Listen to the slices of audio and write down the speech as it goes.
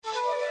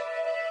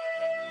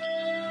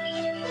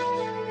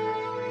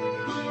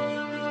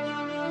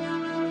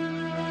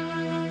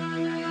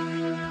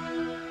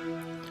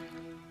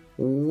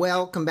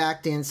Welcome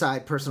back to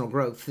Inside Personal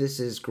Growth. This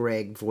is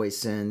Greg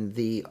Voisin,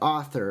 the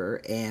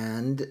author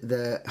and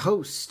the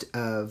host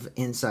of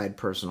Inside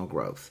Personal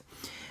Growth.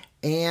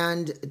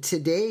 And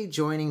today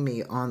joining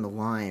me on the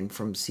line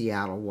from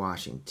Seattle,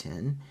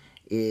 Washington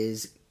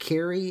is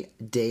Cary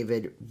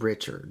David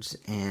Richards,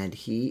 and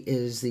he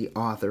is the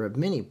author of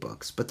many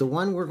books. But the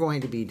one we're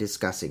going to be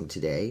discussing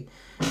today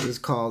is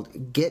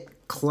called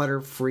Get Clutter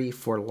Free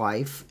for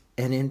Life,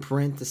 and in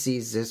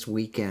parentheses, this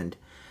weekend.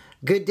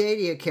 Good day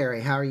to you, Cary.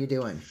 How are you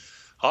doing?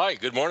 Hi,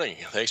 good morning.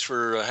 Thanks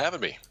for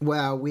having me.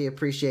 Well, we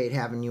appreciate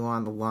having you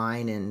on the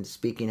line and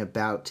speaking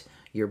about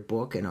your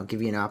book, and I'll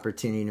give you an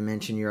opportunity to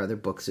mention your other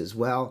books as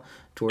well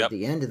toward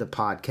the end of the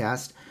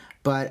podcast.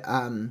 But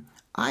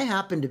I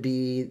happen to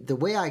be, the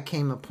way I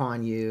came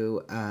upon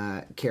you,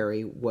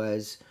 Cary,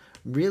 was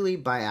really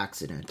by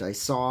accident. I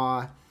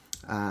saw,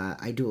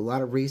 I do a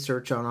lot of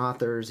research on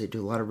authors, I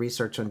do a lot of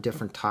research on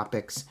different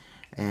topics,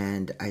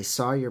 and I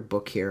saw your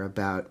book here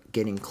about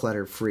getting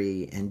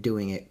clutter-free and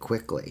doing it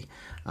quickly.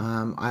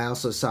 I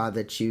also saw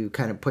that you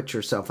kind of put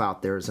yourself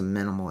out there as a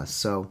minimalist,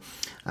 so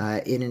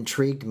it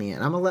intrigued me.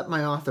 And I'm going to let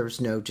my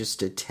authors know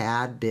just a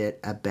tad bit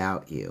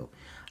about you.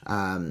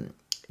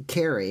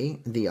 Cary,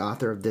 the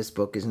author of this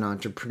book, is an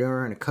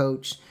entrepreneur and a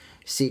coach,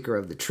 seeker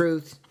of the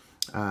truth.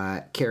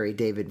 Cary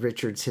David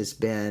Richards he's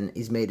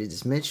made it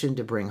his mission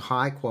to bring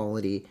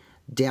high-quality,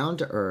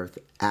 down-to-earth,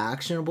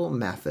 actionable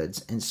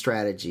methods and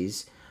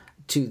strategies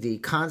to the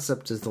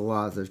concept of the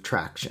law of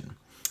attraction.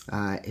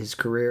 His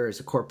career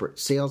as a corporate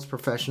sales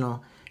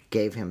professional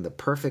gave him the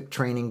perfect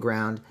training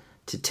ground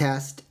to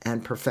test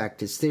and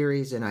perfect his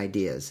theories and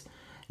ideas.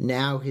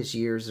 Now his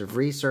years of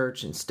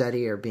research and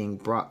study are being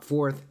brought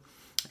forth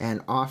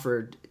and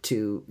offered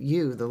to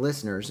you, the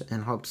listeners,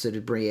 in hopes that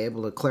it be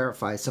able to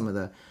clarify some of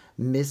the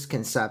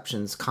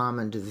misconceptions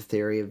common to the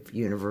theory of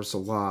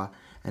universal law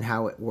and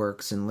how it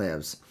works and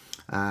lives.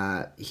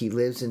 He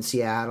lives in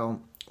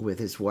Seattle with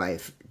his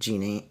wife,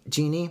 Jeannie,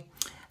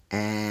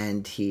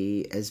 and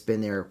he has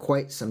been there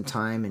quite some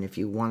time. And if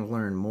you want to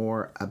learn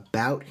more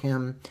about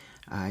him,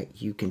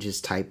 you can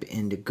just type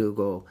into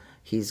Google.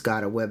 He's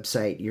got a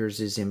website. Yours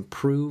is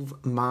Improve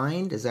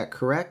Mind. Is that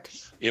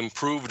correct?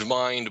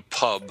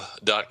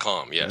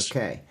 ImprovedMindPub.com, yes.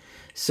 Okay.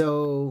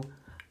 So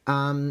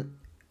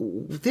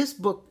this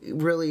book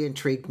really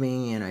intrigued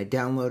me, and I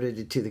downloaded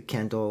it to the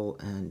Kindle,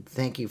 and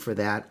thank you for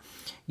that.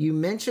 You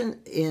mentioned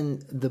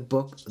in the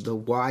book the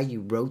why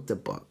you wrote the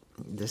book.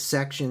 The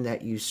section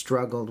that you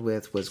struggled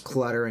with was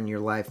clutter in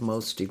your life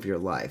most of your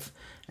life.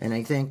 And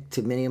I think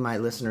to many of my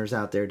listeners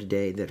out there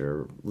today that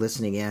are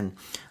listening in,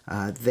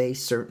 they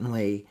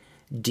certainly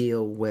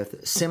deal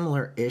with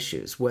similar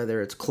issues,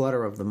 whether it's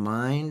clutter of the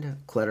mind,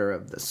 clutter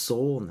of the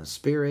soul and the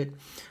spirit,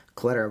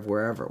 clutter of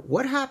wherever.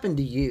 What happened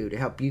to you to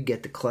help you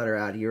get the clutter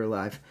out of your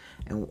life?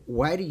 And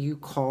why do you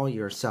call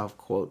yourself,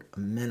 quote, a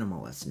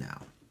minimalist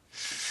now?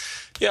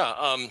 Yeah,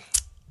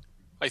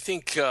 I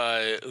think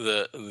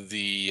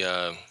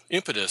the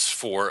impetus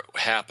for it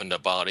happened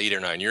about 8 or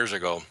 9 years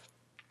ago.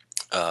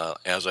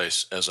 As I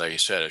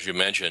said, as you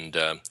mentioned,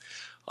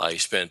 I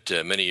spent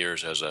many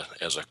years as a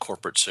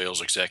corporate sales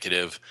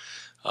executive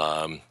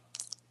in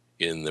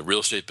the real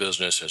estate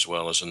business as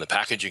well as in the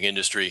packaging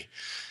industry,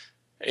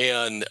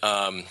 and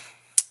I'm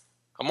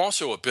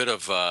also a bit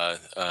of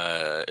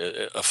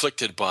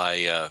afflicted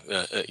by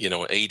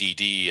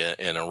ADD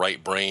and a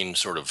right brain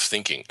sort of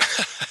thinking,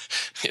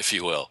 if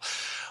you will.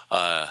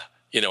 I'll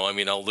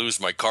lose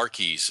my car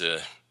keys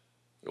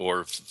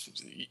or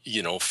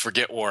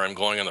forget where I'm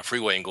going on the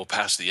freeway and go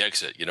past the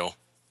exit,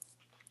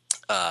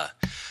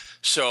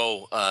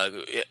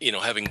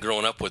 having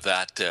grown up with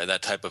that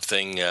type of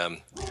thing,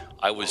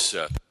 I was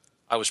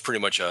pretty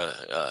much a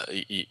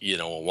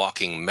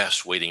walking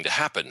mess waiting to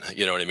happen.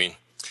 You know what I mean?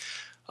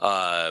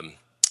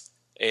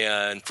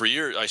 And for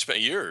years, I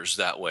spent years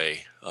that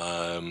way.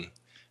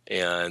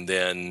 And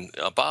then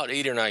about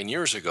 8 or 9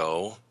 years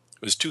ago,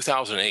 it was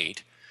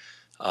 2008,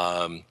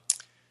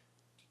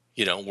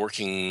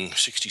 working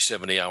 60,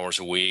 70 hours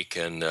a week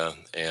and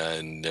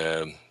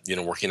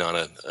working on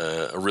a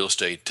real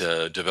estate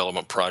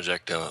development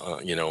project,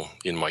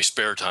 in my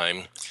spare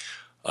time.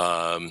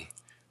 And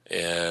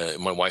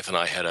my wife and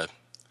I had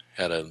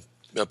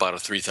about a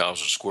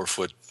 3,000 square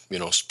foot,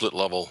 split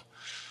level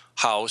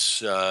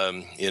house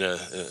in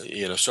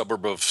a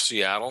suburb of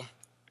Seattle,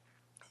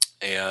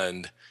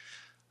 and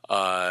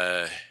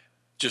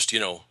just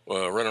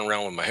running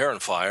around with my hair on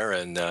fire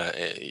and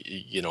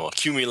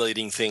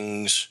accumulating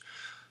things.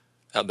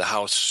 Had the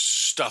house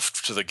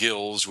stuffed to the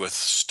gills with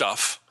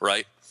stuff,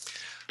 right?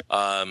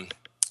 And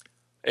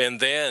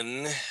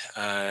then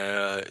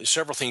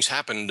several things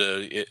happened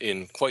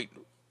in quite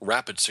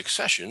rapid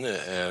succession,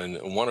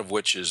 and one of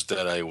which is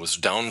that I was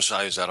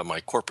downsized out of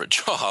my corporate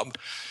job.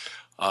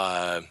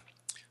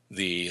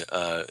 The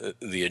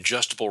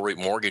adjustable rate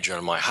mortgage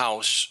on my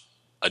house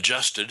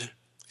adjusted,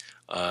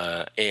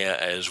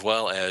 as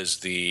well as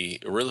the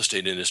real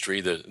estate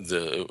industry,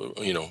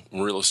 the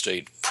real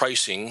estate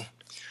pricing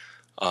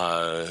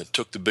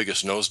took the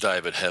biggest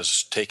nosedive it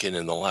has taken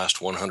in the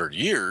last 100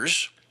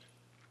 years.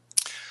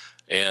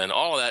 And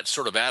all of that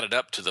sort of added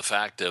up to the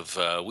fact of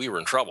we were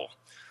in trouble.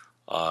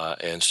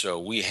 And so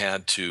we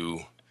had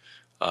to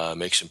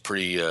make some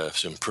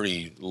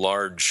pretty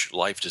large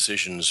life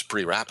decisions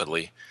pretty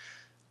rapidly.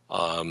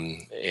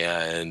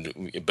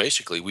 And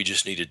basically, we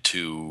just needed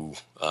to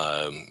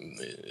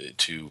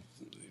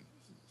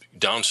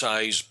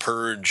downsize,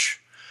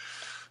 purge,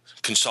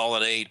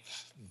 consolidate,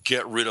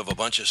 get rid of a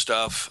bunch of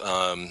stuff,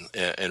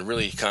 and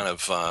really kind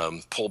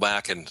of pull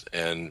back and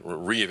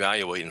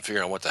reevaluate and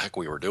figure out what the heck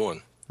we were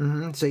doing.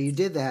 Mm-hmm. So you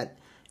did that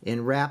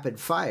in rapid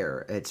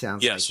fire, it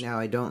sounds Yes. like. Now,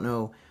 I don't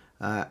know.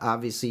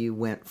 Obviously, you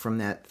went from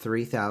that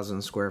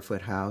 3,000 square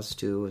foot house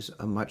to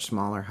a much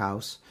smaller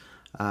house.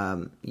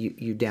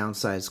 You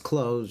downsized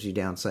clothes, you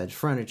downsized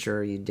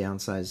furniture, you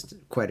downsized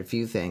quite a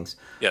few things.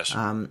 Yes.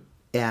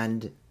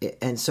 And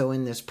so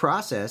in this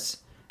process,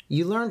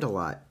 you learned a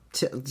lot.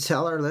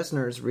 Tell our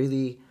listeners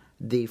really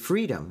the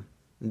freedom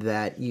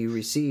that you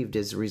received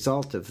as a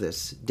result of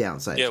this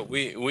downsizing. Yeah,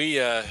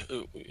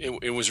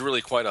 it was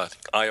really quite an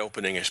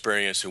eye-opening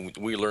experience, and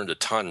we learned a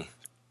ton.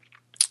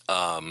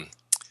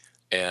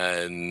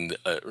 And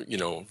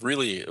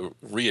really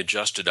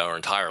readjusted our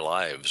entire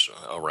lives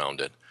around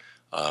it.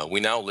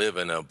 We now live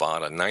in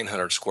about a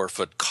 900 square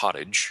foot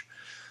cottage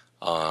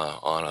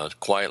on a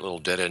quiet little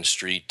dead end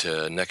street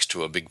next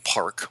to a big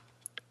park.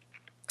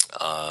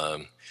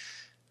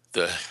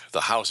 The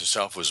house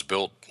itself was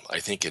built, I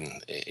think, in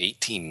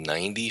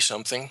 1890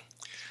 something,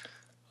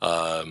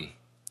 and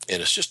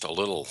it's just a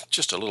little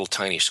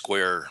tiny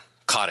square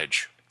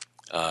cottage.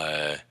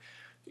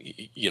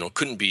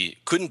 Couldn't be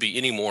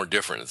any more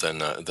different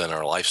than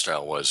our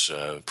lifestyle was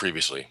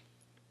previously,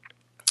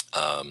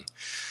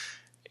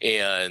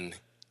 and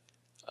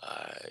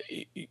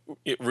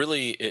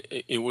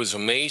it was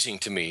amazing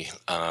to me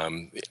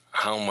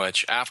how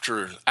much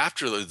after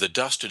the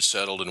dust had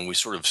settled and we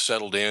sort of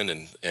settled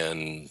in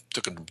and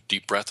took a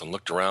deep breath and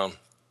looked around,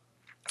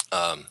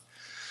 how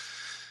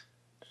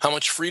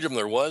much freedom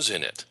there was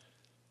in it.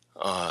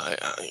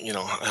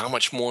 How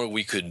much more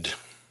we could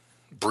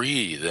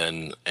breathe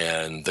and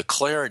the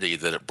clarity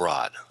that it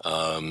brought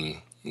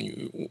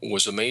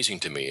was amazing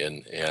to me,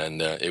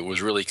 and it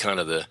was really kind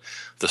of the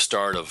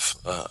start of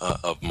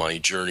my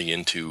journey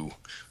into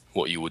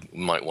what you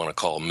might want to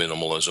call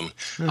minimalism.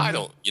 Mm-hmm.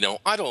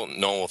 I don't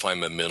know if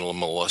I'm a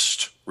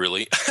minimalist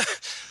really.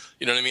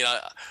 You know what I mean?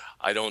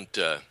 I don't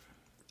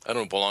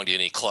belong to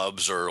any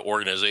clubs or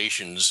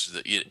organizations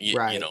that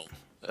right.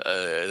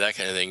 That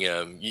kind of thing.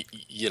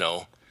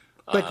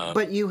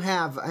 But you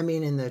have, I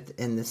mean,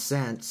 in the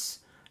sense,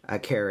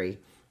 Carey,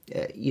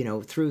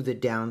 through the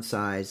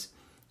downsize,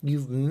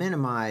 you've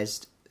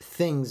minimized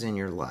things in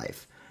your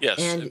life. Yes,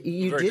 and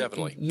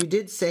definitely. You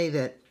did say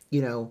that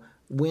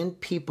when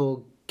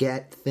people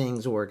get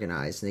things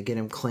organized and they get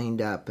them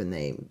cleaned up and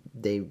they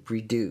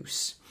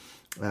reduce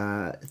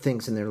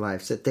things in their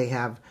lives, that they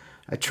have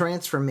a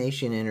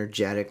transformation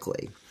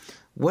energetically.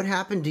 What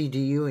happened to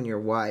you and your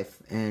wife,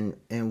 and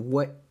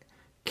what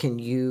can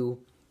you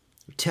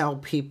tell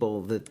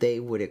people that they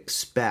would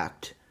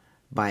expect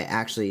by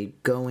actually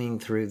going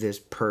through this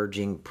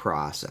purging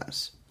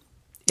process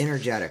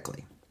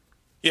energetically?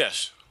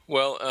 Yes.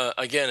 Well,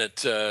 again,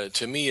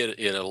 to me,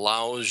 it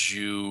allows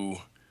you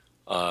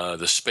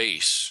the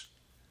space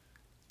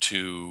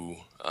to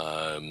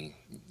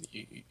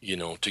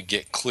to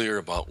get clear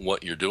about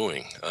what you're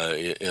doing.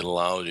 It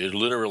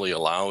literally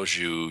allows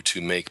you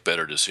to make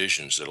better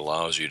decisions. It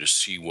allows you to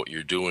see what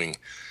you're doing.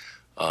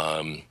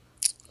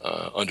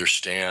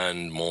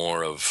 Understand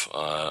more of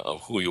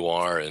who you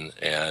are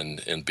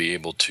and be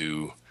able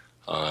to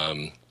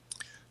allow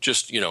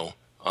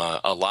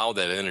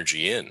that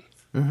energy in.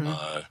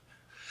 Mm-hmm.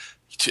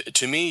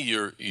 To me,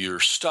 your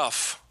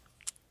stuff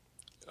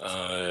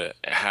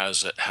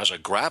has a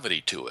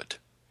gravity to it.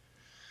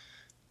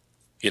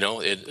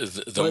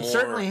 It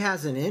certainly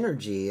has an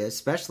energy,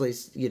 especially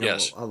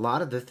Yes. a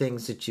lot of the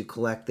things that you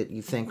collect that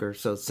you think are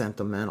so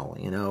sentimental,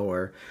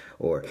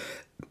 or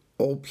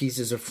old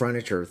pieces of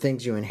furniture,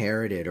 things you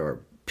inherited,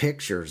 or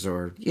pictures,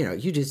 or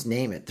you just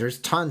name it. There's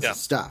tons of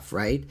stuff,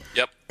 right?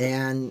 Yep.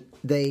 And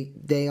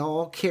they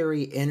all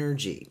carry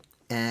energy,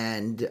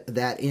 and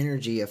that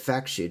energy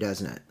affects you,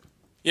 doesn't it?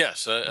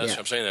 Yes, that's what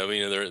I'm saying. I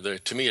mean,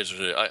 to me, it's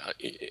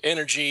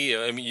energy.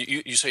 I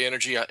mean, you say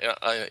energy.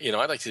 I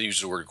like to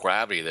use the word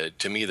gravity. That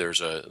to me,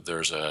 there's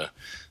a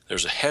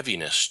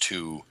heaviness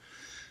to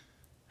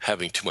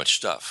having too much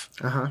stuff,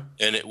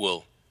 and it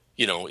will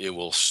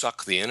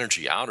suck the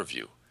energy out of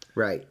you.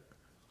 Right.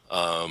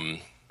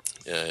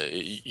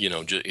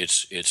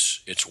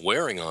 It's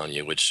wearing on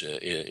you.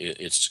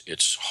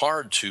 It's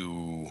hard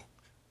to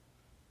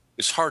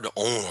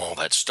own all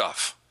that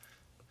stuff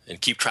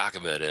and keep track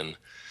of it and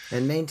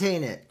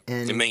maintain it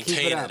and maintain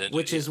keep it up, it,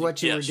 which is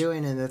what you yes. were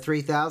doing in the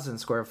 3,000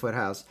 square foot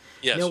house.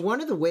 Yes.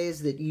 One of the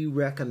ways that you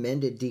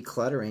recommended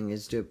decluttering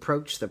is to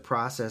approach the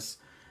process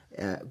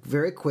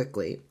very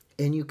quickly,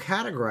 and you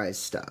categorize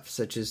stuff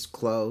such as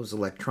clothes,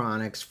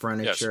 electronics,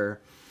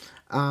 furniture.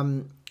 Yes.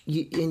 And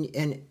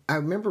I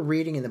remember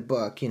reading in the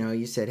book,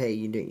 you said, hey,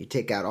 you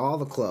take out all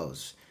the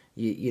clothes.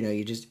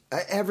 You just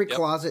every Yep.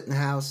 closet in the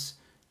house,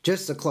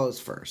 just the clothes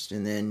first,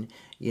 and then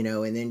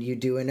and then you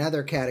do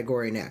another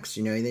category next,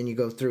 and then you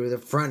go through the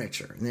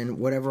furniture, and then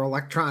whatever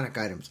electronic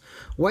items.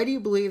 Why do you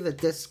believe that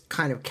this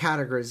kind of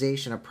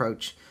categorization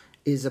approach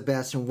is the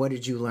best, and what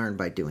did you learn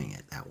by doing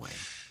it that way?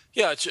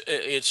 Yeah,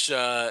 it's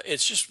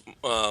just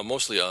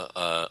mostly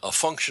a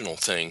functional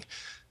thing.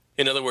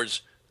 In other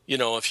words,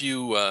 if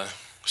you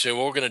say,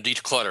 well, we're going to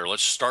declutter,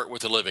 let's start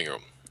with the living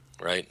room,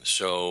 right?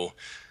 So,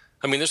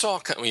 I mean,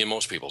 in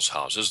most people's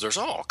houses, there's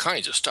all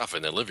kinds of stuff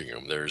in the living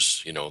room.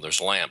 There's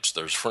lamps,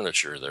 there's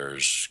furniture,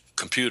 there's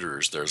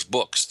computers, there's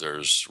books,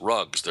 there's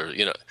rugs, there's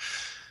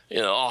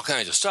all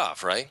kinds of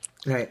stuff, right?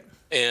 Right.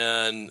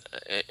 And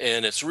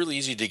it's really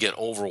easy to get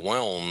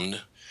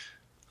overwhelmed.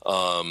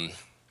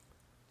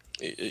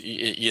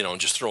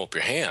 Just throw up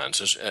your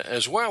hands,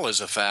 as well as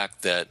the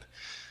fact that,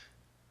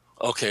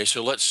 okay,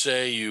 so let's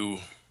say you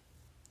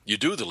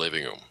do the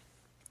living room,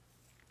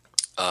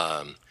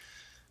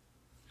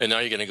 and now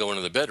you're going to go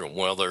into the bedroom.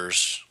 Well,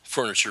 there's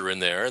furniture in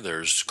there,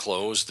 there's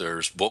clothes,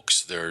 there's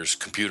books, there's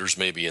computers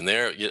maybe in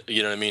there. You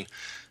know what I mean?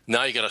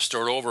 Now you got to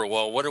start over.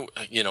 Well,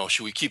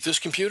 should we keep this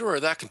computer or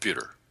that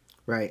computer?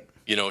 Right.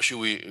 Should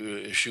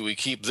we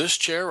keep this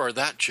chair or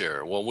that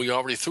chair? Well, we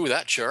already threw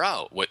that chair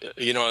out.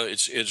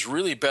 It's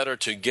really better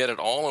to get it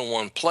all in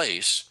one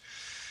place.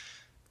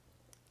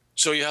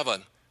 So you have a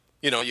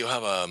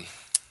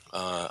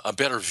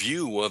better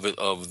view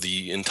of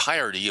the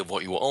entirety of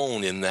what you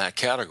own in that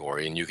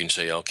category, and you can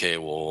say, okay,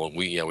 well,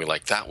 we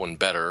like that one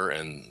better,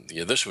 and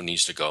this one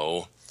needs to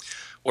go.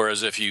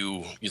 Whereas if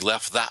you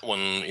left that one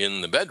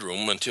in the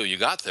bedroom until you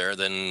got there,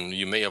 then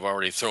you may have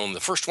already thrown the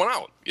first one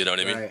out. You know what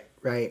I mean?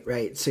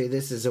 Right. So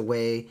this is a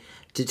way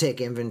to take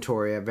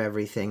inventory of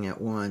everything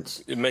at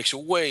once. It makes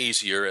it way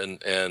easier,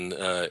 and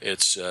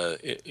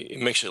it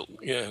makes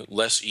it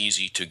less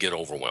easy to get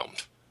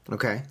overwhelmed.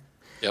 Okay.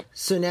 Yep.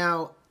 So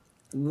now,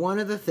 one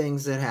of the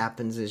things that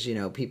happens is,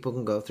 people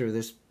can go through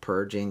this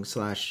purging /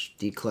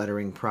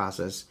 decluttering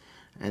process,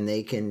 and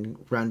they can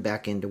run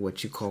back into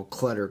what you call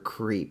clutter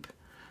creep.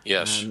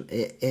 Yes.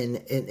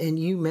 And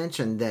you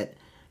mentioned that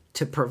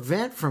to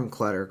prevent from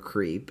clutter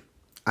creep,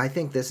 I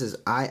think this is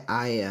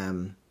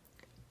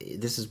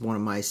this is one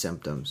of my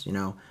symptoms.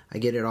 I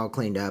get it all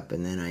cleaned up,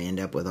 and then I end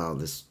up with all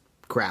this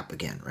crap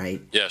again,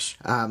 right? Yes.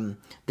 That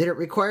it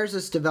requires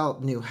us to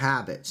develop new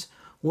habits.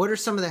 What are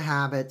some of the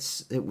habits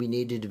that we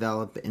need to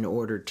develop in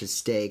order to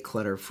stay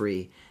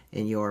clutter-free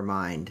in your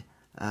mind,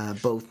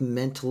 both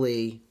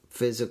mentally,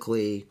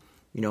 physically?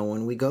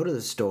 When we go to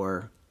the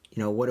store,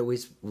 how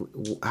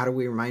do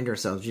we remind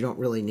ourselves you don't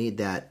really need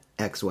that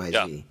XYZ,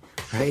 yeah.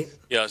 right?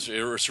 Yeah,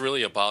 it's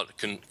really about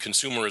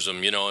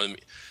consumerism. And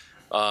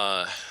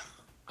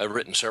I've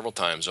written several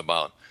times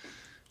about,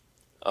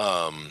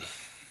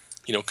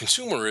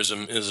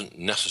 consumerism isn't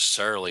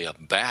necessarily a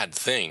bad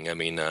thing. I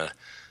mean,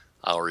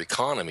 our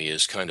economy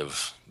is kind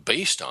of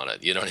based on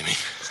it. You know what I mean?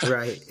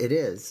 Right, it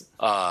is.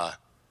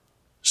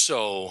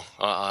 So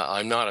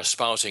I'm not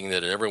espousing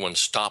that everyone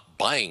stop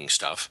buying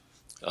stuff.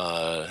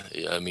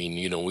 I mean,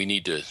 you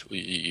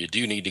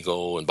do need to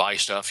go and buy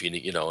stuff, and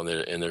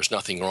there's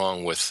nothing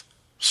wrong with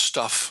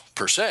stuff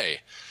per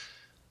se.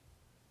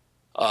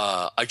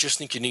 I just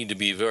think you need to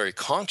be very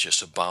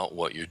conscious about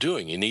what you're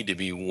doing. You need to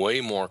be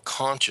way more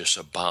conscious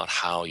about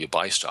how you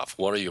buy stuff.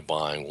 What are you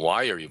buying?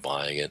 Why are you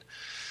buying it?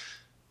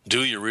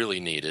 Do you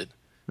really need it?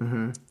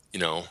 Mm-hmm.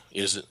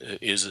 Is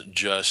it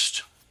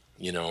just,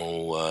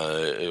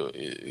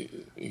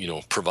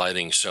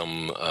 providing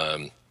some,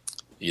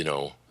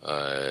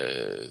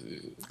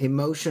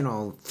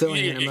 emotional,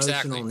 filling an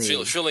emotional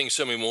need. Filling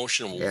some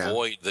emotional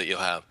void that you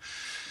have.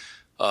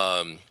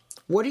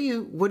 What do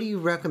you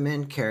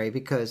recommend, Carey?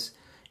 Because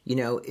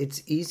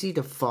it's easy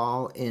to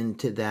fall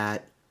into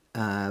that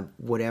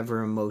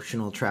whatever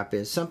emotional trap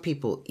is. Some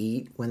people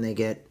eat when they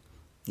get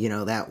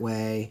that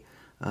way.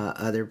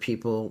 Other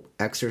people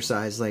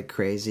exercise like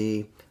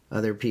crazy.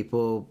 Other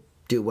people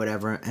do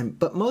whatever,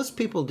 but most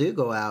people do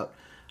go out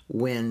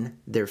when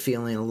they're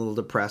feeling a little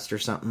depressed or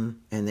something,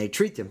 and they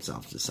treat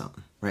themselves to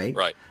something, right?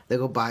 Right. They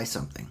go buy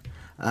something.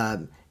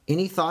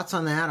 Any thoughts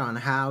on that, on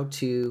how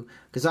to,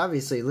 because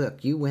obviously,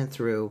 look, you went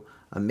through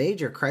a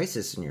major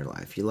crisis in your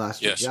life. You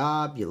lost your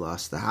job, you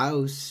lost the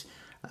house,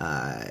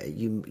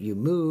 you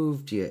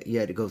moved, you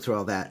had to go through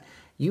all that.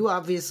 You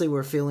obviously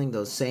were feeling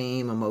those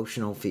same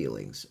emotional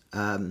feelings.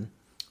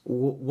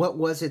 What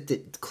was it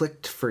that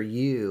clicked for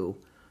you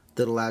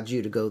that allowed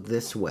you to go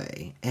this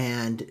way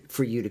and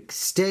for you to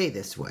stay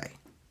this way?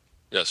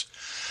 Yes.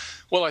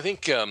 Well, I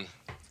think,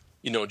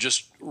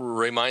 just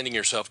reminding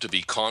yourself to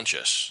be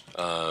conscious,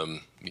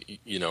 and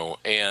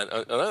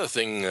another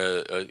thing,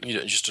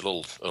 just a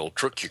little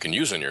trick you can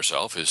use on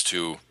yourself is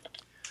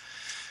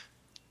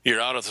you're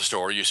out at the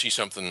store, you see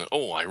something,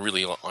 oh, I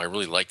really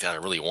like that, I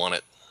really want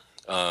it.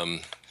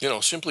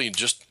 Simply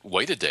just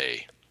wait a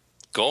day,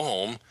 go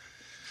home,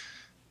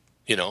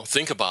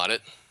 think about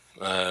it.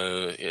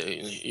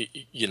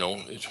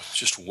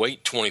 Just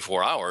wait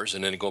 24 hours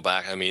and then go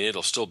back. I mean,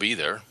 it'll still be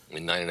there.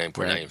 In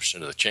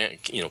 99.9% of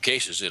the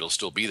cases, it'll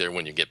still be there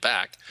when you get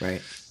back.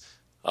 Right.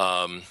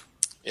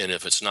 and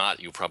if it's not,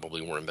 you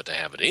probably weren't meant to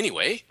have it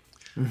anyway.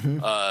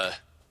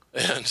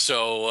 And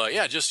so,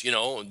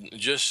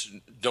 just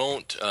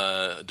don't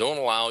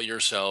allow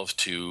yourself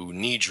to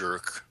knee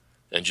jerk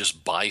and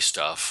just buy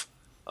stuff,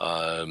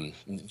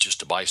 just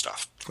to buy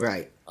stuff.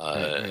 Right.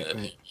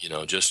 Right.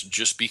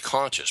 Just be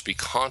conscious. Be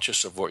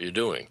conscious of what you're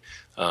doing.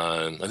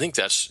 I think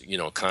that's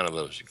kind of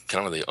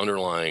the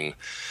underlying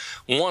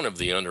one of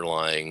the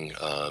underlying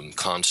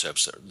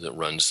concepts that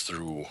runs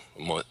through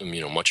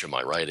much of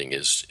my writing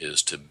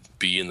is to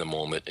be in the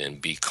moment and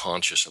be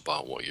conscious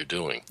about what you're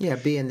doing. Yeah,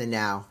 be in the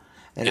now.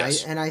 And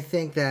yes. I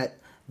think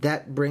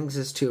that brings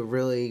us to a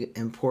really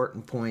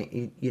important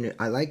point.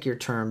 I like your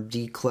term,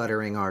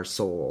 decluttering our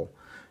soul.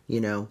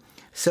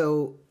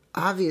 So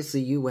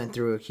obviously you went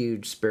through a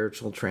huge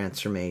spiritual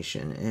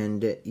transformation,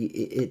 and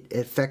it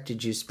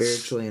affected you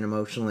spiritually and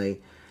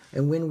emotionally.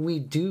 And when we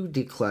do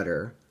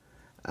declutter,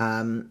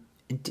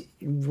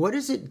 what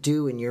does it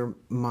do in your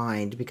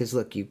mind? Because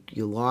look, you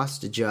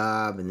lost a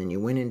job, and then you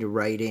went into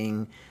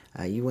writing.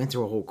 You went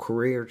through a whole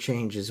career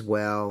change as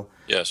well.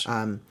 Yes.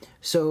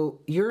 So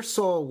your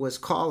soul was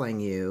calling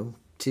you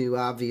to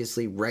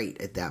obviously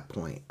write at that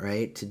point,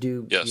 right?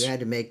 Yes. You had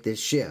to make this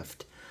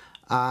shift.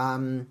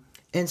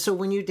 And so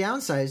when you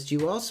downsized,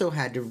 you also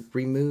had to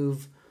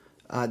remove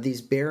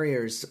these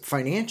barriers,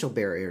 financial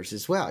barriers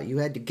as well. You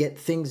had to get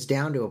things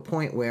down to a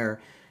point where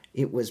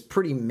it was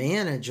pretty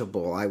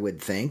manageable, I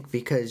would think,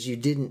 because you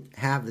didn't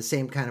have the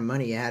same kind of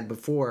money you had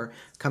before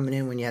coming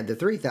in when you had the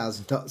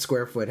 3,000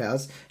 square foot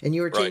house, and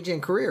you were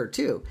changing career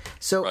too.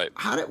 So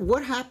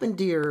what happened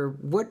to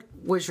what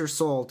was your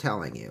soul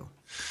telling you?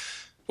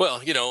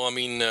 Well,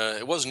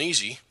 it wasn't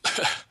easy.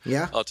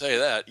 Yeah. I'll tell you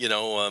that,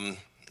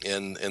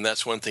 and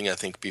that's one thing I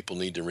think people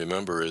need to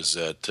remember is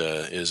that,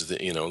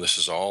 this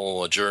is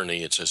all a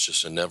journey. It's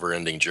just a never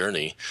ending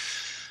journey.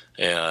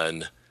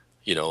 And,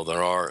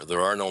 there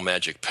are no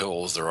magic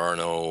pills. There are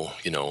no,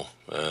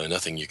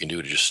 nothing you can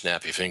do to just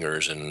snap your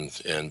fingers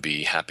and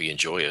be happy and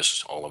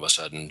joyous all of a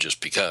sudden just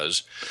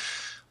because.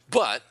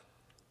 But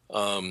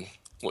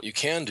what you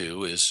can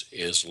do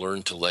is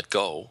learn to let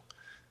go.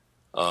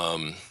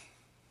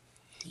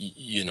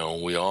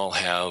 We all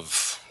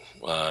have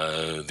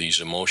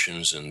these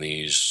emotions and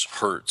these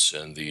hurts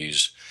and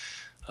these,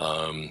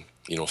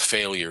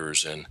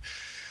 failures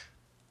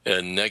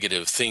and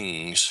negative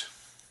things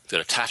that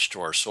attach to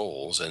our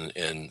souls and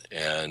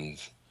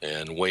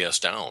weigh us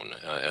down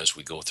as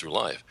we go through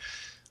life.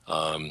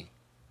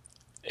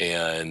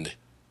 And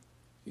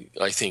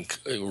I think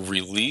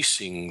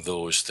releasing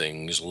those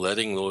things,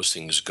 letting those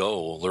things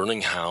go,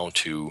 learning how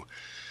to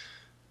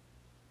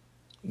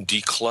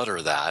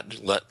declutter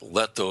that,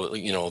 let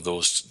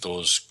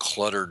those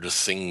cluttered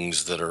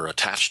things that are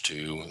attached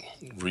to,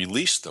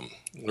 release them.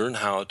 Learn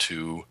how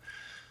to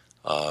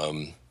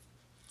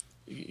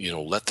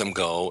let them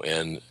go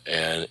and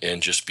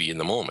just be in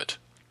the moment.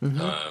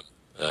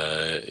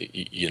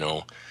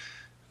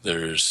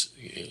 There's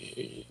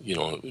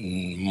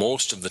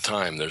most of the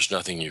time there's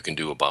nothing you can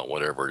do about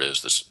whatever it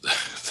is that's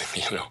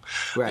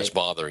that's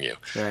bothering you,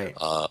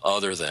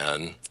 other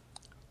than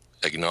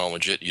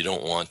acknowledge it. You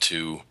don't want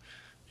to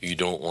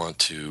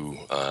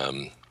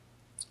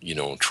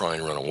try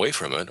and run away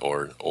from it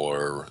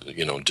or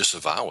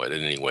disavow it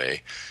in any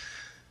way.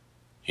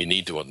 You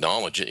need to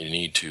acknowledge it. You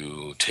need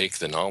to take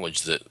the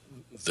knowledge that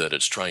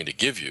it's trying to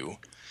give you,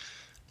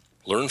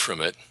 learn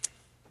from it,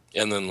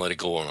 and then let it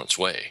go on its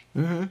way.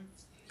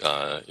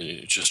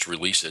 Just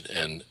release it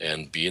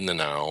and be in the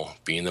now,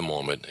 be in the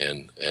moment,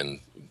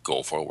 and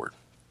go forward.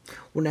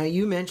 Well, now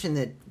you mentioned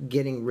that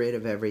getting rid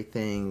of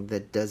everything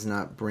that does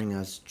not bring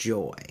us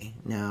joy.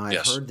 Now,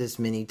 I've heard this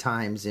many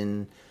times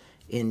in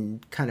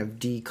kind of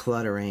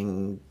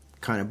decluttering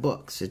kind of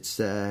books. It's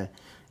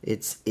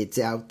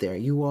out there.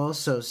 You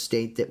also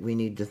state that we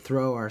need to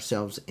throw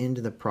ourselves into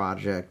the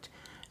project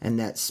and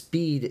that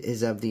speed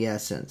is of the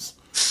essence.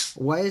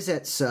 Why is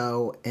that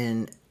so,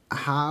 and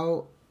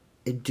how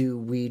do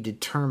we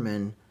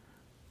determine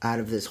out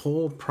of this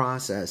whole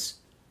process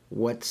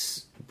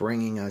what's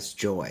bringing us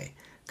joy?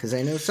 Because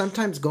I know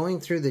sometimes going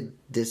through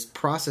this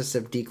process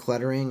of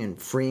decluttering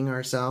and freeing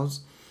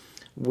ourselves,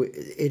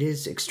 it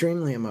is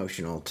extremely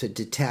emotional to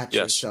detach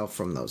yourself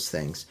from those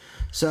things.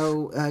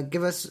 So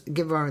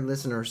give our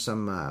listeners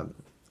some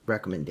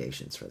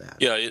recommendations for that.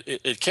 Yeah,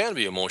 it can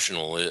be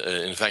emotional.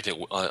 In fact,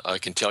 I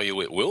can tell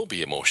you it will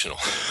be emotional.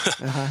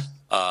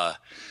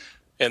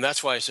 And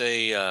that's why I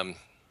say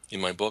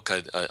in my book,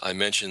 I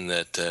mention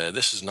that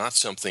this is not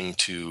something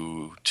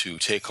to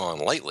take on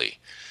lightly.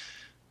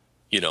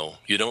 You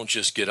don't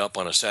just get up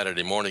on a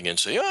Saturday morning and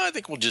say, I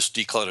think we'll just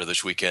declutter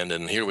this weekend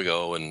and here we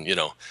go. And,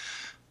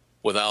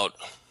 without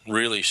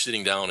really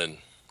sitting down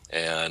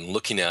and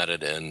looking at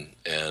it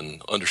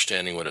and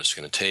understanding what it's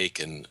going to take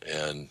and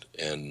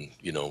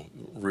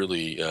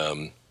really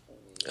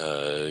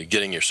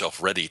getting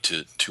yourself ready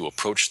to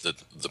approach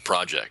the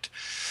project.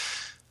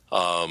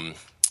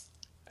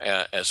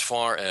 As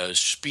far as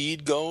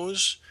speed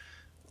goes,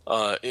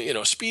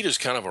 speed is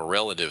kind of a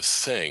relative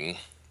thing.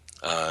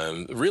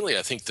 Really,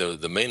 I think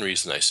the main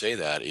reason I say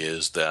that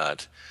is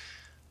that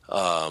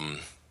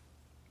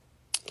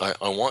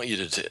I want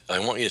you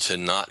to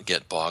not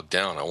get bogged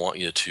down. I want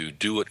you to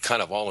do it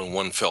kind of all in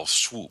one fell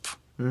swoop,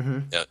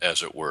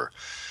 as it were.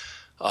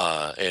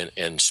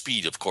 And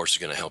speed, of course, is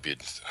going to help you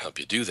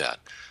do that.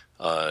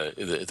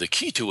 The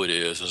key to it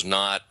is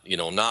not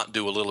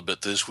do a little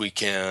bit this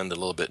weekend, a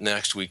little bit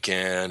next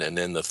weekend, and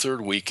then the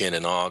third weekend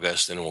in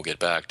August, then we'll get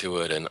back to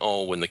it. And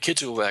when the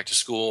kids go back to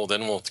school,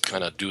 then we'll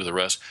kind of do the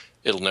rest.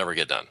 It'll never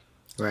get done.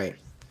 Right.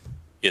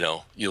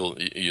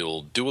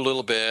 You'll do a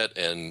little bit,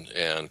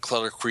 and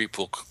clutter creep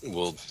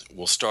will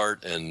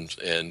start,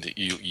 and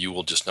you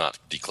will just not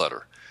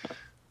declutter.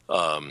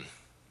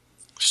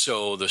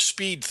 So the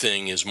speed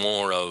thing is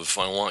more of,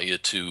 I want you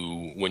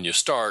to, when you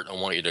start, I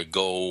want you to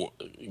go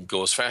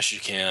as fast as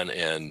you can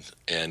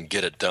and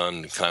get it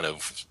done kind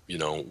of,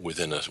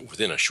 within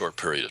a short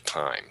period of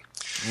time.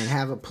 And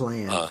have a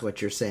plan is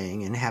what you're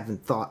saying, and having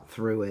thought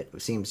through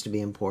it seems to be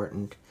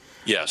important.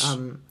 Yes.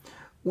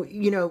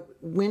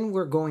 When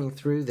we're going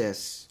through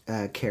this,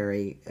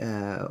 Carrie,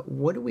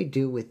 what do we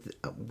do with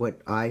what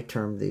I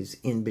term these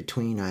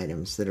in-between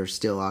items that are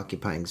still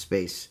occupying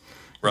space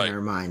in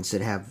our minds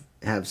that have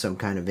some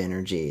kind of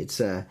energy?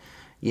 It's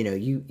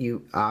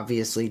you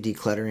obviously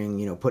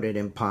decluttering, put it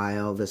in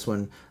pile. This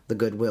one, the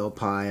Goodwill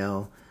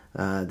pile,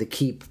 the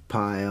keep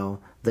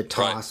pile, the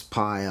toss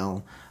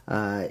pile.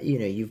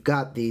 You've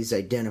got these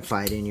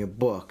identified in your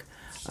book.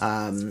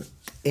 And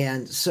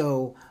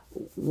so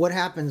what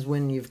happens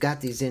when you've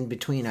got these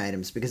in-between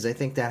items? Because I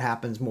think that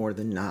happens more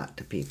than not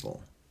to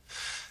people.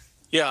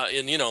 Yeah,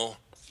 and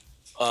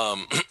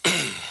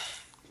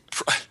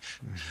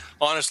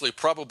honestly,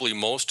 probably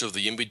most of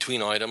the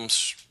in-between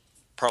items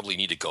probably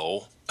need to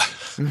go.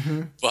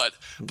 But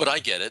I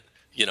get it.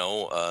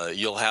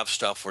 You'll have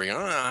stuff where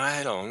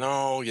I don't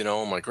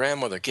know. My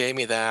grandmother gave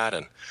me that,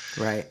 and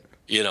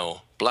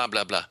blah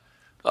blah blah.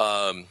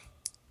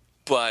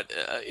 But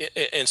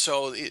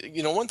so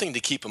one thing to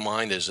keep in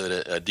mind is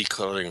that a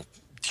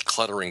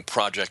decluttering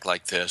project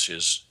like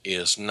this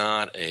is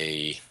not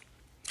a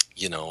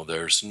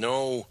there's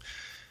no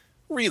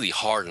really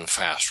hard and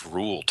fast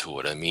rule to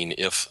it. I mean,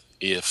 if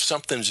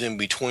something's in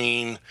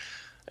between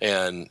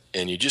and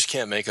you just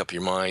can't make up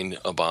your mind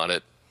about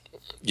it,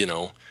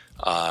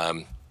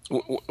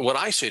 what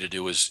I say to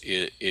do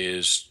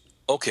is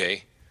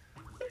okay,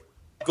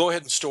 go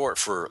ahead and store it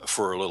for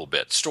a little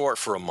bit. Store it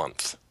for a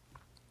month,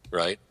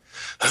 right?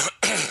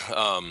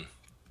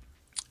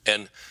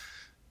 And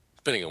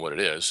depending on what it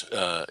is,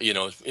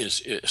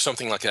 is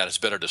something like that. It's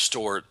better to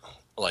store it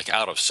like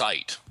out of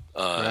sight,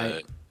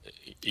 and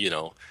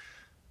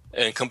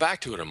come back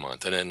to it a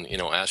month, and then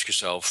ask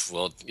yourself,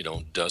 well,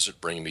 does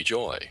it bring me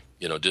joy?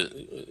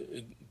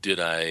 Did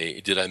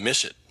I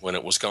miss it when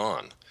it was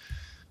gone?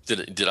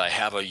 Did I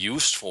have a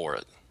use for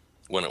it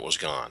when it was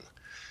gone?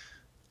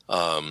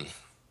 And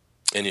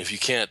if you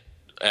can't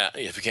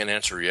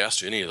answer yes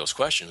to any of those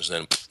questions,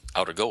 then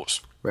out it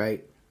goes.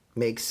 Right.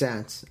 Makes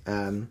sense.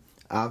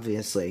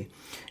 Obviously.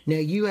 Now,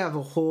 you have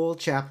a whole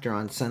chapter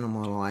on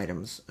sentimental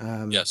items.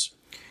 Yes.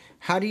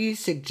 How do you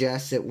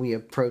suggest that we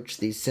approach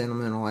these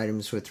sentimental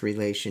items with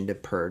relation to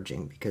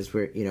purging? Because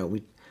we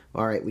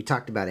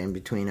talked about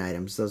in-between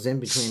items. Those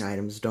in-between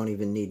items don't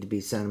even need to be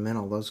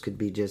sentimental. Those could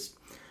be just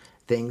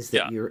things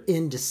that you're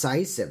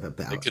indecisive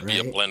about. It could be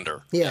a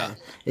blender. Yeah.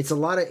 It's a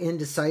lot of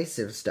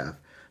indecisive stuff.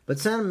 But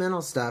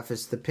sentimental stuff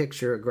is the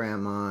picture of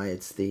grandma.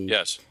 It's the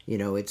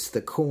it's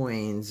the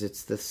coins.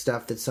 It's the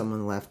stuff that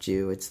someone left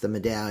you. It's the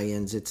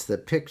medallions. It's the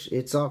picture.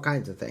 It's all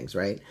kinds of things,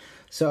 right?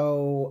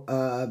 So,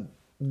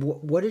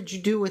 what did you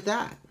do with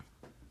that?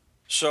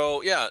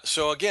 So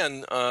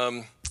again,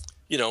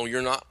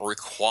 you're not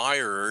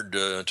required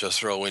to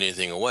throw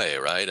anything away,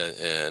 right?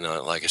 And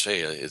like I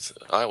say,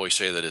 I always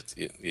say that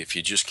if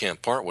you just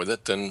can't part with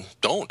it, then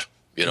don't.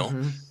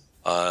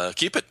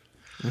 Keep it.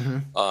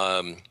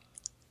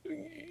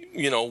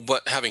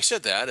 But having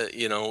said that,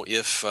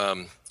 if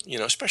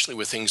especially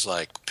with things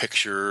like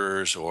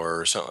pictures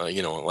or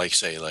something,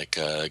 like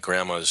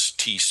grandma's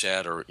tea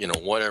set or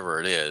whatever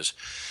it is,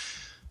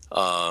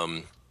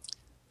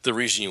 the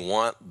reason you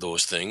want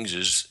those things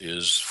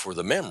is for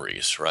the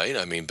memories, right?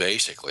 I mean,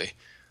 basically,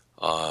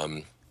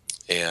 and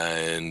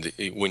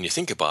when you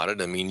think about it,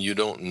 I mean, you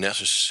don't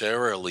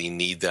necessarily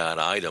need that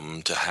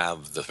item to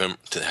have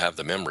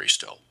the memory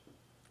still.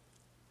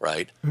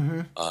 Right.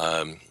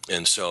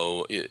 And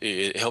so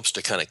it helps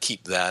to kind of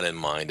keep that in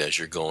mind as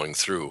you're going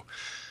through.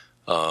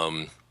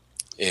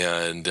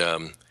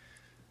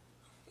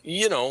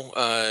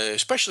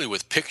 Especially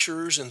with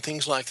pictures and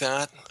things like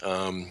that.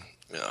 In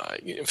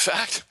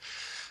fact,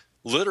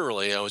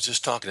 literally, I was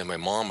just talking to my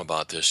mom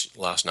about this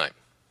last night.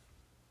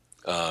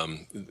 My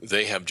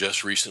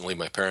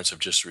parents have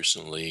just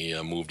recently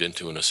moved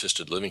into an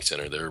assisted living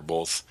center.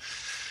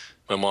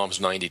 My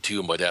mom's 92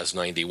 and my dad's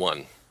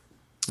 91.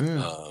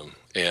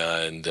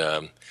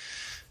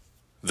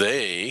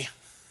 They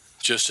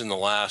just in the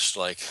last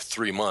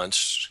 3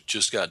 months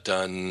just got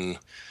done,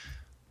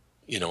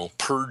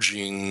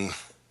 purging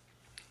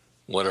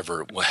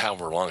however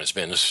long it's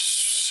been,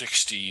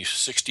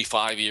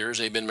 65 years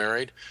they've been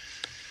married.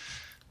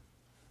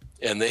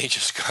 and they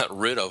just got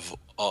rid of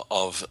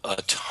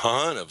a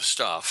ton of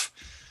stuff.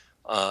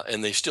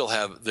 And they still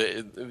have.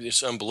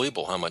 It's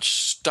unbelievable how much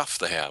stuff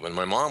they have. And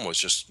my mom was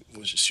just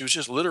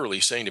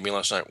literally saying to me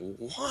last night,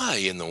 "Why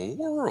in the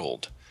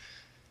world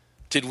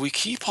did we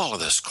keep all of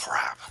this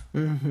crap?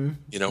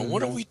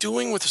 What are we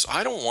doing with this?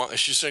 I don't want."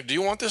 She said, "Do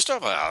you want this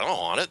stuff?" I don't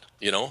want it.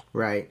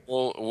 Right.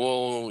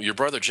 Well, your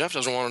brother Jeff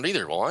doesn't want it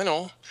either. Well, I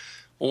know.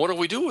 Well, what do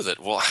we do with it?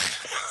 Well.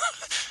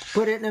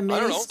 Put it in a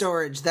mini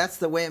storage. That's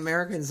the way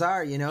Americans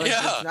are, Yeah.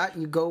 It's not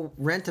you go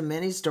rent a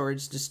mini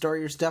storage to store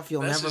your stuff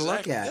you'll never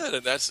look at.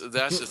 Yeah, that's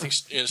the thing.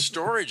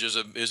 Storage is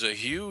a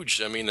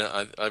huge. I mean,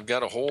 I've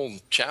got a whole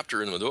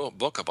chapter in the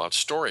book about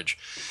storage.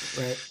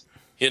 Right.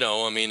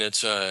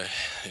 It's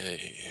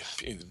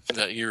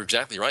you're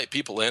exactly right.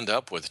 People end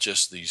up with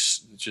just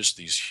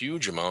these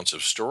huge amounts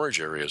of storage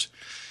areas.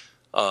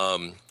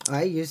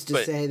 I used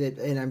to say that,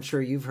 and I'm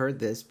sure you've heard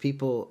this,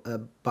 people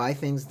buy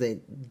things they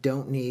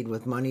don't need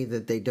with money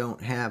that they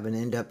don't have and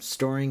end up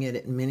storing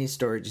it in mini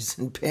storages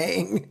and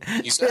paying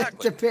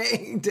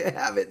to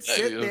have it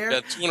sit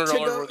there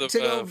to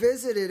go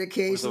visit it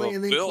occasionally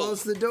and then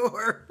close the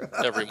door.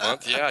 Every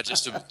month. Yeah,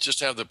 just to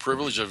have the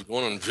privilege of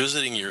going and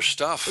visiting your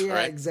stuff. Yeah,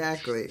 right?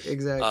 Exactly.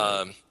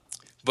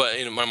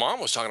 But my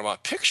mom was talking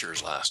about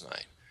pictures last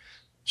night.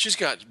 She's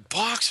got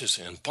boxes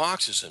and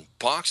boxes and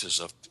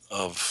boxes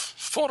of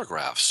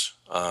photographs,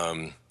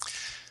 and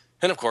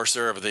of course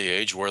they're of the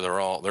age where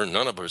they're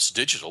none of it's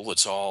digital.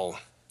 It's all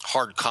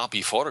hard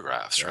copy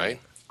photographs, right?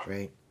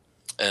 Right.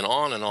 And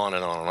on and on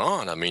and on and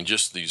on. I mean,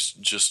 just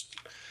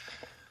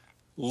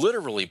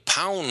literally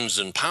pounds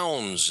and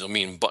pounds. I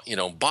mean,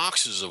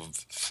 boxes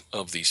of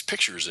these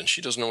pictures, and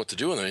she doesn't know what to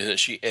do with them.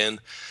 And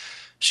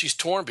she's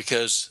torn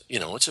because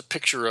it's a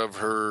picture of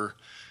her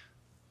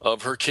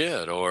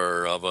kid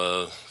or of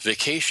a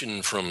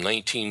vacation from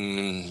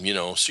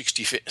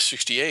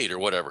 1968 or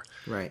whatever.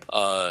 Right.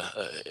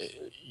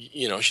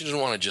 She doesn't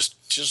want to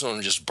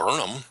just burn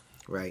them.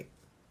 Right.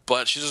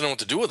 But she doesn't know what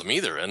to do with them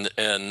either, and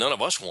none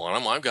of us want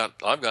them. I've got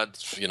a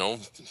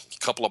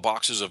couple of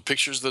boxes of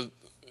pictures that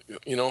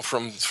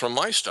from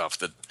my stuff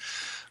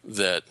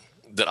that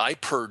I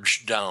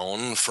purged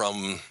down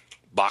from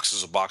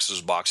boxes of boxes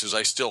of boxes.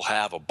 I still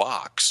have a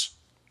box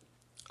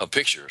of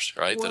pictures,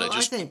 right? Well, that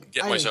I think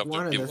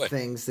one of the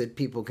things that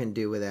people can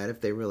do with that, if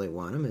they really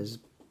want them, is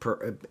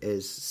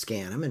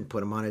scan them and put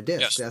them on a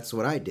disc. Yes. That's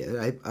what I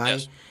did.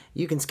 Yes.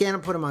 You can scan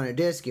them, put them on a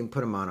disc. You can put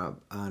them on a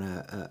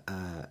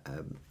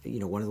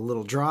one of the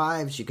little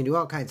drives. You can do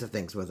all kinds of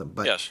things with them.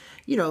 But yes.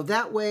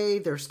 That way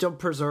they're still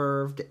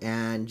preserved,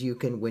 and you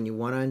can, when you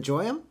want to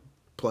enjoy them,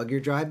 plug your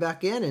drive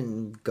back in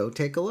and go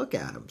take a look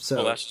at them.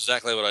 So that's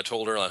exactly what I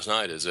told her last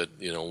night. Is that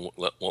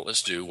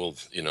let's do. We'll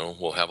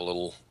have a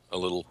little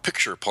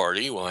picture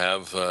party. We'll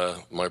have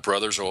my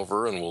brothers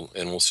over, and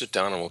we'll sit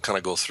down and we'll kind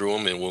of go through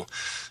them, and we'll,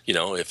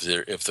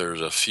 if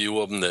there's a few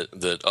of them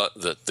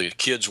that the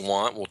kids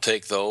want, we'll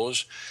take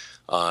those.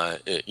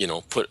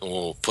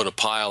 We'll put a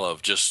pile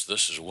of just,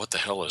 this is, what the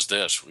hell is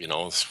this?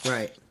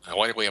 Right.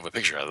 Why do we have a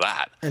picture of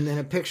that? And then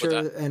a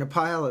picture and a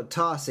pile of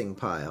tossing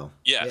pile.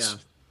 Yes. Yeah.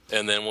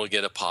 And then we'll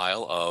get a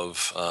pile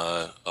of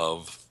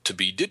to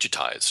be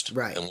digitized.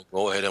 Right. And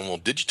we'll go ahead and we'll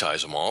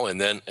digitize them all.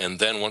 And then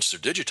once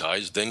they're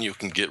digitized, then you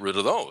can get rid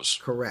of those.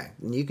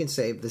 Correct. And you can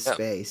save the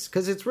space,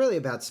 because it's really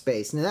about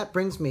space. And that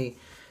brings me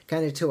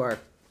kind of to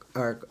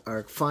our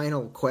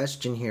final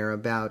question here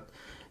about,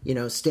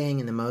 staying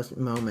in the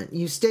moment.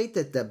 You state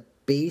that the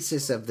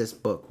basis of this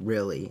book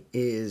really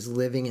is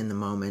living in the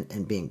moment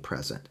and being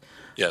present.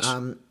 Yes.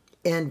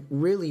 And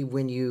really,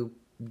 when you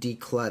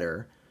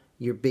declutter,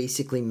 you're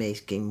basically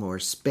making more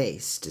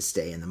space to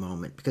stay in the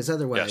moment, because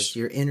otherwise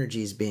your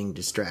energy is being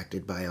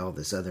distracted by all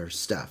this other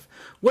stuff.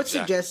 What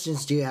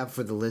suggestions do you have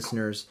for the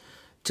listeners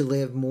to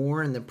live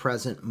more in the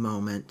present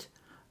moment?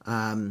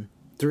 3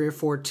 or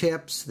 4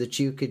 tips that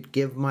you could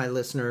give my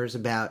listeners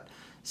about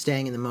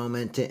staying in the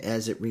moment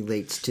as it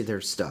relates to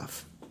their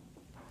stuff.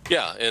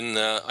 Yeah, and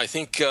I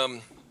think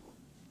the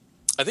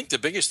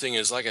biggest thing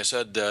is, like I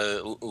said,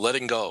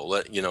 letting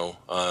go.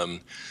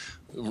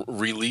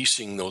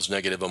 Releasing those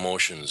negative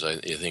emotions, I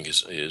think,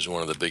 is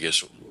one of the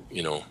biggest,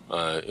 one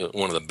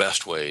of the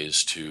best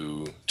ways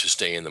to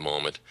stay in the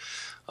moment,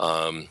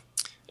 and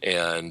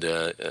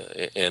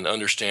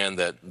understand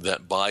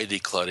that by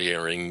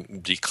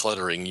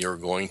decluttering, you're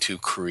going to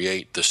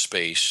create the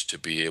space to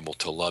be able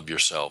to love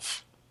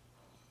yourself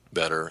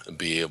better,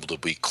 be able to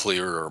be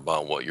clearer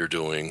about what you're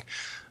doing,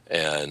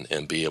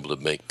 and be able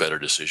to make better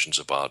decisions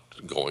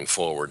about going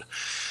forward.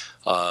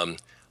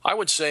 I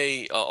would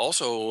say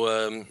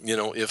also,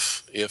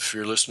 if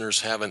your listeners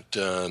haven't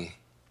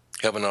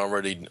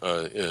already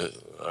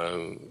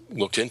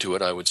looked into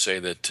it, I would say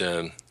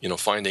that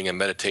finding a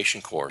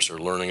meditation course or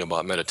learning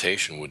about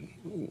meditation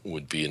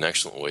would be an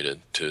excellent way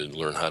to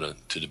learn how to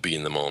be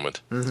in the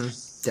moment. Mm-hmm.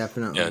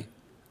 Definitely.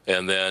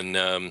 And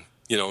then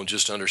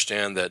just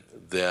understand that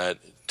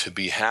to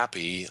be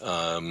happy,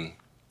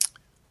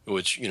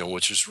 which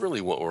is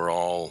really what we're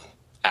all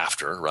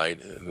after,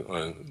 right?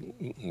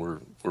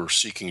 We're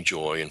seeking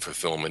joy and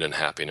fulfillment and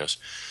happiness,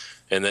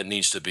 And that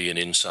needs to be an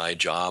inside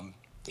job.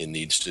 It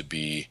needs to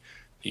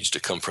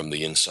come from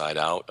the inside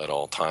out at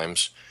all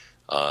times.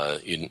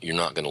 You're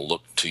not going to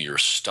look to your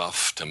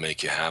stuff to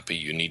make you happy.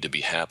 You need to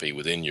be happy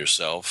within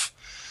yourself,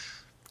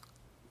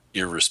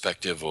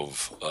 irrespective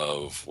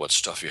of what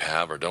stuff you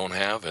have or don't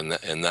have, and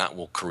that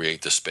will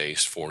create the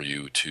space for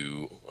you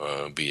to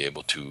be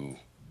able to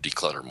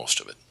declutter most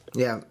of it.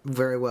 Yeah,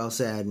 very well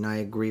said, and I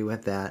agree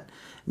with that.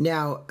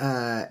 Now,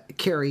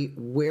 Cary,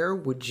 where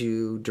would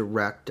you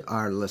direct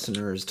our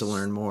listeners to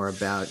learn more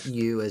about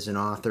you as an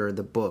author,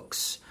 the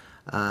books,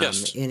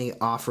 Yes. any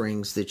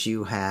offerings that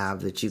you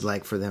have that you'd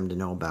like for them to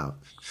know about?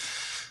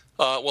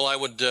 Well, I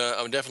would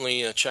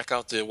definitely check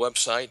out the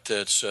website.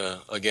 It's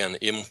again,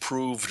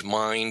 Improved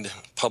Mind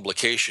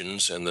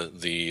Publications, and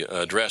the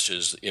address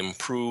is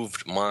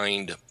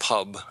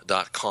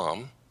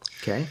improvedmindpub.com.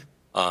 Okay.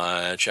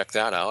 Check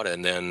that out,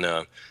 and then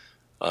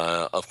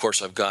of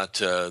course I've got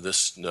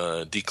this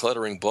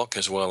decluttering book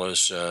as well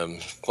as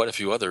quite a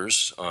few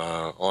others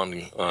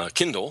on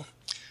Kindle.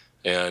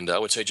 And I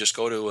would say just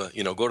go to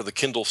the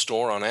Kindle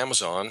store on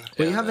Amazon.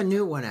 Well, you have a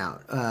new one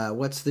out.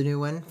 What's the new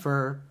one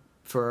for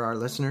our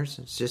listeners?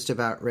 It's just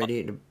about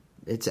ready to.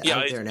 It's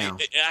out there now.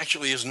 It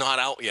actually is not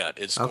out yet.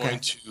 It's okay.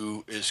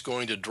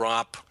 going to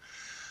drop.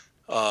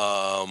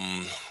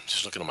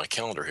 Just looking at my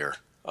calendar here.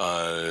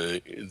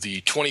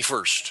 The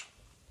 21st.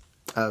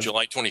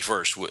 July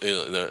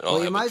 21st.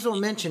 Well, you might as well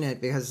mention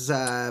it because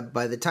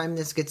by the time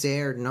this gets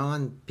aired and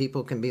on,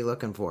 people can be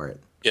looking for it.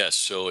 Yes,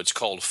 so it's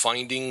called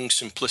Finding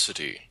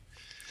Simplicity.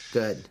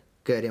 Good.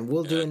 And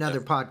we'll do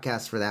another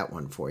podcast for that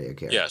one for you,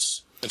 Cary.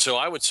 Yes. And so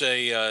I would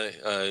say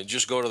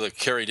just go to the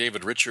Cary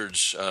David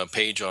Richards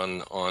page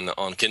on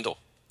Kindle.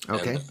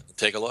 Okay. And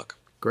take a look.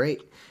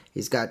 Great.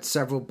 He's got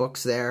several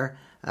books there.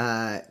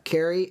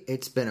 Cary,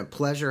 it's been a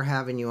pleasure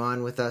having you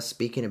on with us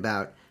speaking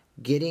about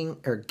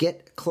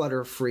Get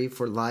Clutter Free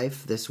for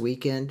Life this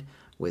weekend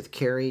with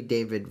Cary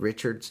David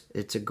Richards.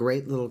 It's a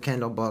great little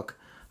Kindle book.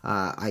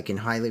 I can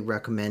highly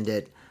recommend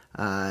it.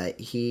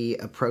 He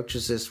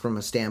approaches this from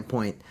a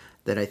standpoint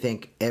that I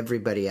think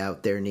everybody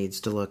out there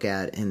needs to look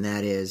at, and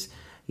that is,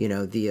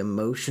 the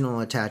emotional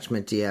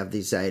attachment to you have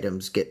these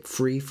items. Get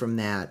free from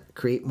that.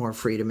 Create more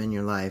freedom in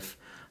your life.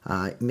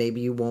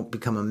 Maybe you won't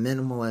become a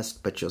minimalist,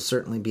 but you'll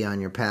certainly be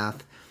on your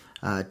path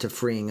to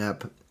freeing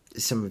up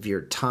some of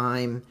your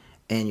time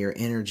and your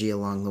energy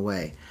along the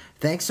way.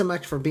 Thanks so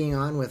much for being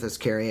on with us,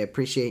 Cary. I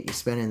appreciate you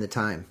spending the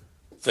time.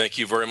 Thank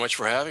you very much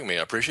for having me.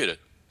 I appreciate it.